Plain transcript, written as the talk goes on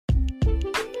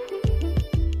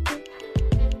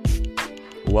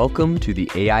Welcome to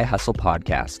the AI Hustle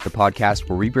Podcast, the podcast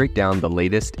where we break down the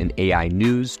latest in AI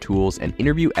news, tools, and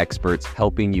interview experts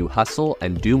helping you hustle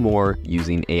and do more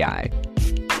using AI.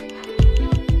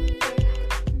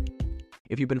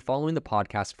 If you've been following the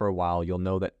podcast for a while, you'll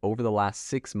know that over the last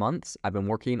 6 months, I've been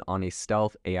working on a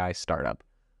stealth AI startup.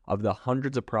 Of the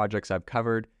hundreds of projects I've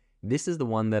covered, this is the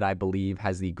one that I believe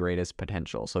has the greatest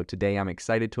potential. So today I'm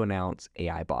excited to announce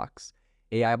AIBox.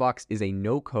 AIBox is a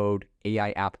no-code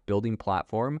AI app building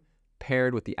platform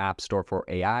paired with the App Store for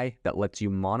AI that lets you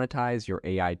monetize your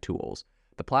AI tools.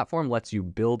 The platform lets you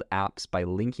build apps by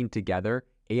linking together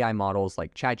AI models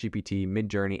like ChatGPT,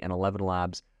 Midjourney, and 11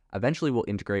 Labs. Eventually will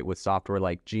integrate with software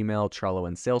like Gmail, Trello,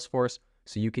 and Salesforce,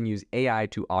 so you can use AI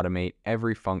to automate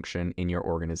every function in your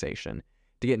organization.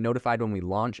 To get notified when we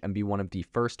launch and be one of the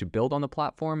first to build on the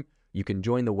platform, you can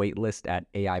join the waitlist at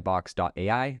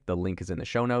aibox.ai. The link is in the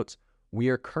show notes. We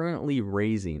are currently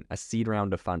raising a seed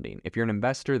round of funding. If you're an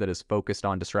investor that is focused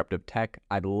on disruptive tech,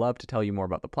 I'd love to tell you more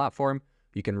about the platform.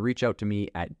 You can reach out to me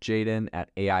at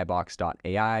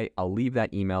jaden@aibox.ai. I'll leave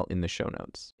that email in the show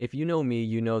notes. If you know me,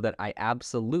 you know that I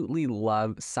absolutely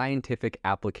love scientific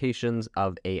applications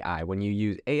of AI. When you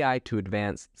use AI to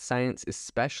advance science,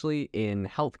 especially in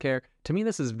healthcare, to me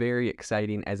this is very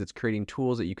exciting as it's creating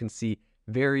tools that you can see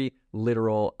very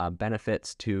literal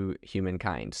benefits to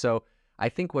humankind. So I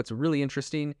think what's really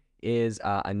interesting is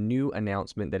a new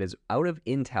announcement that is out of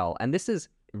Intel, and this is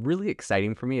really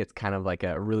exciting for me. It's kind of like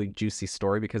a really juicy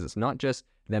story because it's not just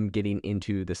them getting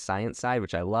into the science side,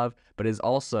 which I love, but is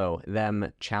also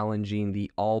them challenging the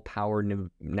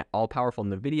all-powerful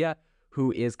NVIDIA,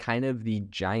 who is kind of the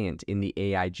giant in the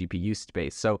AI GPU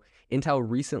space. So Intel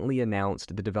recently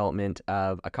announced the development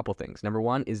of a couple things. Number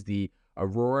one is the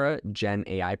Aurora Gen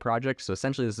AI project. So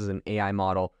essentially this is an AI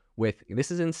model with,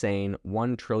 this is insane,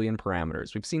 1 trillion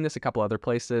parameters. We've seen this a couple other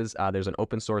places. There's an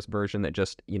open source version that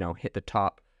just, hit the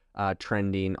top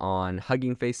trending on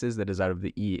Hugging Faces that is out of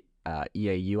the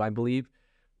EAU, I believe,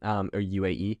 or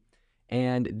UAE.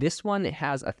 And this one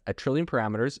has a trillion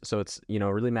parameters, so it's,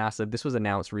 really massive. This was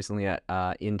announced recently at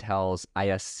Intel's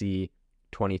ISC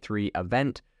 23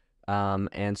 event.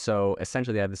 And so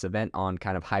essentially they have this event on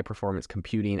kind of high performance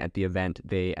computing. At the event,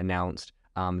 they announced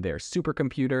their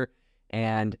supercomputer,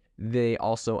 and they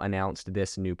also announced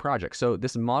this new project. So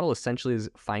this model essentially is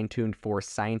fine-tuned for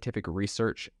scientific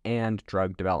research and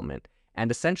drug development. And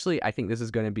essentially, I think this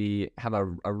is going to have a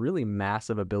really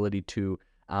massive ability to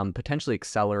potentially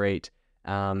accelerate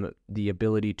the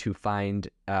ability to find,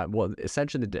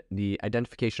 essentially the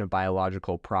identification of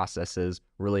biological processes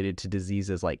related to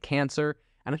diseases like cancer.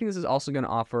 And I think this is also going to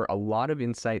offer a lot of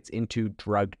insights into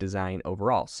drug design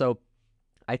overall. So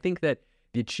I think that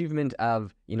the achievement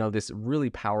of, these really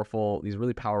powerful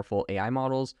AI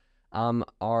models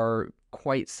are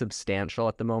quite substantial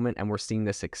at the moment, and we're seeing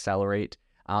this accelerate,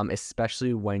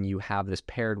 especially when you have this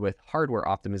paired with hardware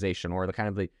optimization, or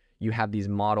you have these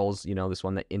models, this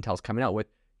one that Intel's coming out with,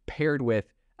 paired with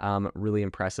really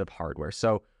impressive hardware.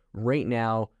 So right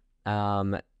now,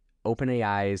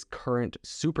 OpenAI's current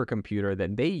supercomputer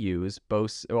that they use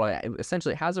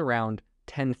essentially has around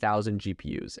 10,000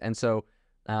 GPUs, and so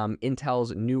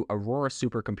Intel's new Aurora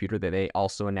supercomputer that they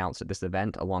also announced at this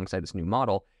event alongside this new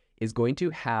model is going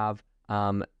to have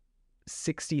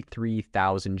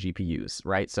 63,000 GPUs,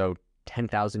 right? So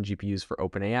 10,000 GPUs for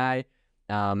OpenAI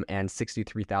and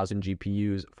 63,000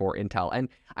 GPUs for Intel. And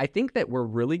I think that we're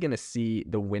really going to see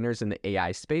the winners in the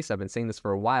AI space. I've been saying this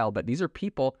for a while, but these are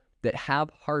people that have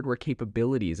hardware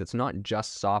capabilities. It's not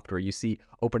just software. You see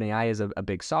OpenAI is a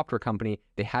big software company.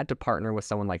 They had to partner with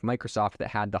someone like Microsoft that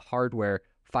had the hardware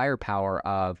firepower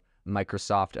of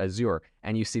Microsoft Azure.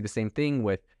 And you see the same thing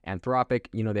with Anthropic.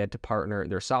 They had to partner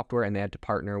their software, and they had to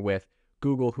partner with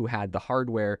Google, who had the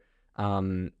hardware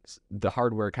kind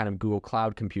of Google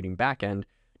Cloud computing backend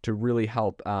to really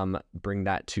help bring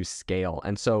that to scale.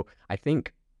 And so I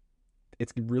think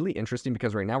it's really interesting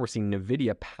because right now we're seeing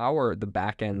NVIDIA power the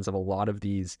backends of a lot of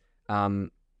these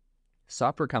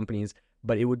software companies.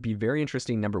 But it would be very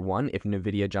interesting, number one, if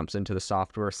NVIDIA jumps into the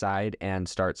software side and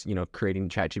starts, creating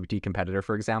ChatGPT competitor,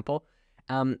 for example.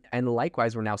 And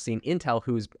likewise, we're now seeing Intel,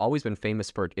 who's always been famous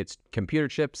for its computer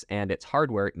chips and its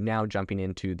hardware, now jumping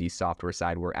into the software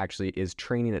side where it actually is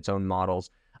training its own models.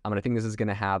 And I think this is going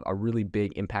to have a really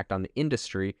big impact on the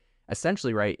industry.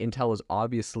 Essentially, right, Intel is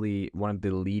obviously one of the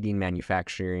leading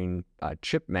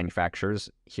chip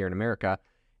manufacturers here in America.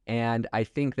 And I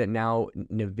think that now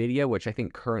NVIDIA, which I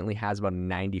think currently has about a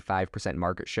 95%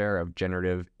 market share of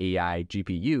generative AI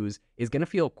GPUs, is going to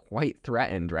feel quite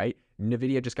threatened, right?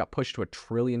 NVIDIA just got pushed to $1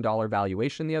 trillion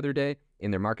valuation the other day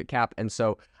in their market cap. And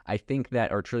so I think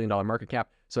that, or $1 trillion market cap.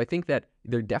 So I think that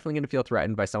they're definitely going to feel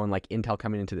threatened by someone like Intel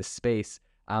coming into this space.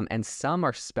 And some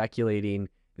are speculating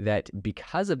that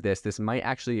because of this, this might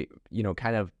actually,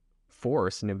 kind of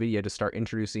force NVIDIA to start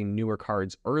introducing newer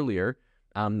cards earlier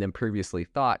than previously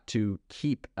thought to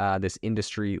keep this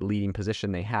industry leading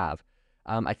position they have.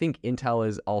 I think Intel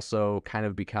has also kind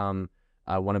of become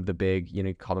one of the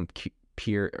big, call them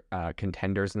peer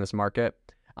contenders in this market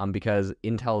because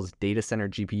Intel's data center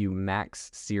GPU Max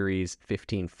Series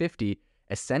 1550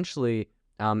 essentially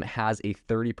has a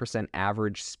 30%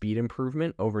 average speed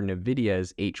improvement over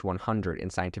NVIDIA's H100 in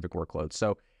scientific workloads.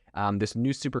 So this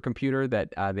new supercomputer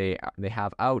that they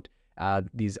have out,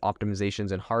 these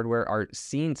optimizations in hardware are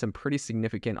seeing some pretty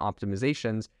significant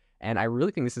optimizations. And I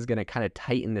really think this is going to kind of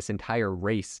tighten this entire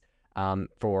race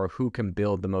for who can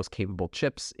build the most capable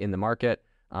chips in the market.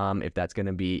 If that's going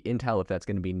to be Intel, if that's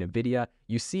going to be NVIDIA.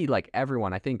 You see like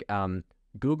everyone, I think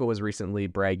Google was recently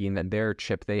bragging that their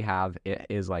chip they have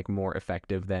is like more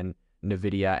effective than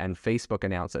NVIDIA, and Facebook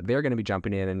announced that they're going to be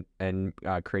jumping in and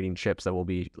creating chips that will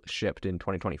be shipped in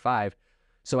 2025.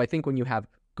 So I think when you have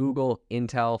Google,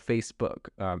 Intel, Facebook,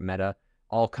 Meta,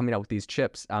 all coming out with these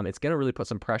chips, it's going to really put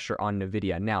some pressure on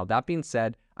NVIDIA. Now, that being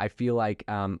said, I feel like,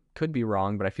 could be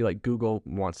wrong, but I feel like Google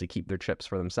wants to keep their chips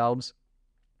for themselves.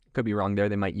 Could be wrong there.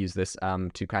 They might use this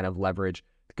to kind of leverage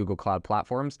the Google Cloud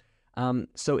platforms.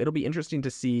 So it'll be interesting to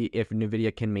see if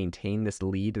NVIDIA can maintain this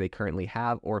lead they currently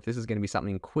have, or if this is going to be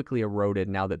something quickly eroded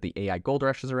now that the AI gold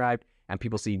rush has arrived and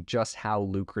people see just how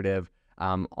lucrative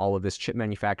all of this chip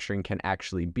manufacturing can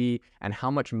actually be and how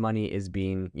much money is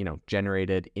being,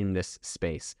 generated in this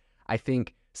space. I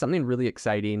think something really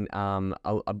exciting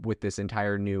with this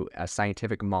entire new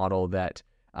scientific model that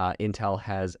Intel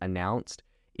has announced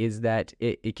is that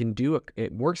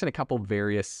it works in a couple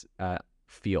various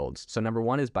fields. So number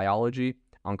one is biology,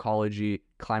 oncology,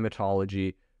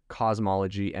 climatology,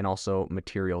 cosmology, and also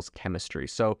materials chemistry.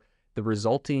 So the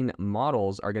resulting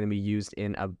models are going to be used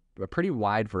in a pretty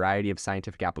wide variety of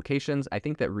scientific applications. I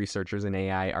think that researchers in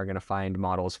AI are going to find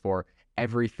models for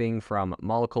everything from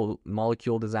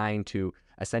molecule design to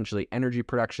essentially energy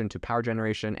production to power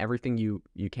generation, everything you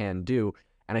can do.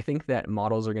 And I think that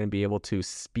models are going to be able to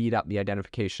speed up the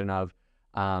identification of,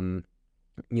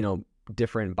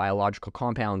 different biological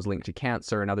compounds linked to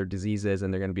cancer and other diseases,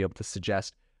 and they're going to be able to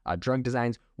suggest drug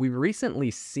designs. We've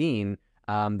recently seen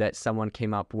that someone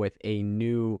came up with a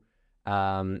new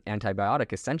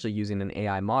antibiotic, essentially using an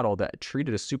AI model that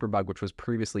treated a superbug, which was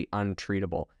previously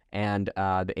untreatable. And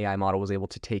the AI model was able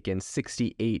to take in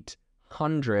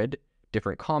 6,800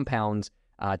 different compounds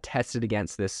tested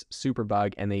against this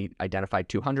superbug, and they identified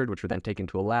 200, which were then taken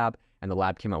to a lab, and the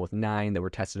lab came out with 9 that were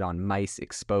tested on mice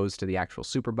exposed to the actual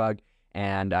superbug.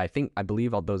 And I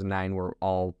believe all those 9 were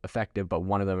all effective, but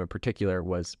one of them in particular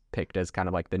was picked as kind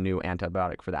of like the new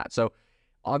antibiotic for that. So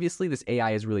obviously this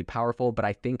AI is really powerful, but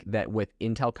I think that with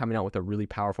Intel coming out with a really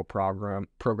powerful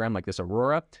program like this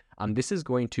Aurora, this is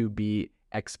going to be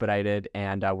expedited,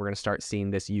 and we're going to start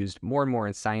seeing this used more and more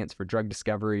in science for drug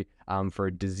discovery,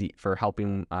 for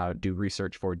helping do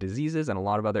research for diseases and a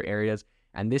lot of other areas.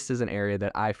 And this is an area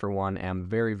that I, for one, am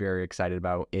very, very excited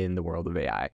about in the world of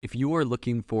AI. If you are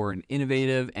looking for an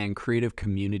innovative and creative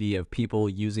community of people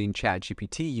using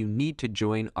ChatGPT, you need to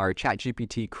join our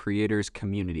ChatGPT creators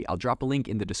community. I'll drop a link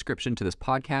in the description to this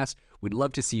podcast. We'd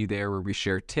love to see you there, where we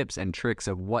share tips and tricks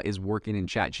of what is working in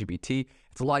ChatGPT.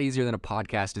 It's a lot easier than a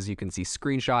podcast, as you can see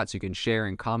screenshots, you can share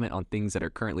and comment on things that are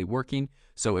currently working.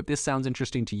 So if this sounds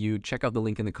interesting to you, check out the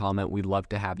link in the comment. We'd love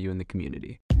to have you in the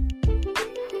community.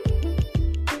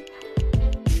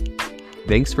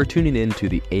 Thanks for tuning in to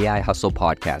the AI Hustle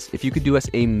podcast. If you could do us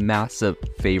a massive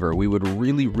favor, we would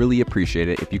really, really appreciate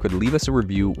it if you could leave us a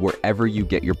review wherever you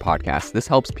get your podcasts. This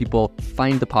helps people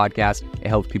find the podcast. It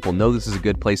helps people know this is a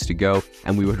good place to go.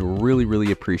 And we would really,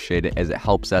 really appreciate it, as it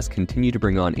helps us continue to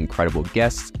bring on incredible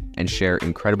guests and share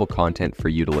incredible content for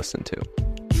you to listen to.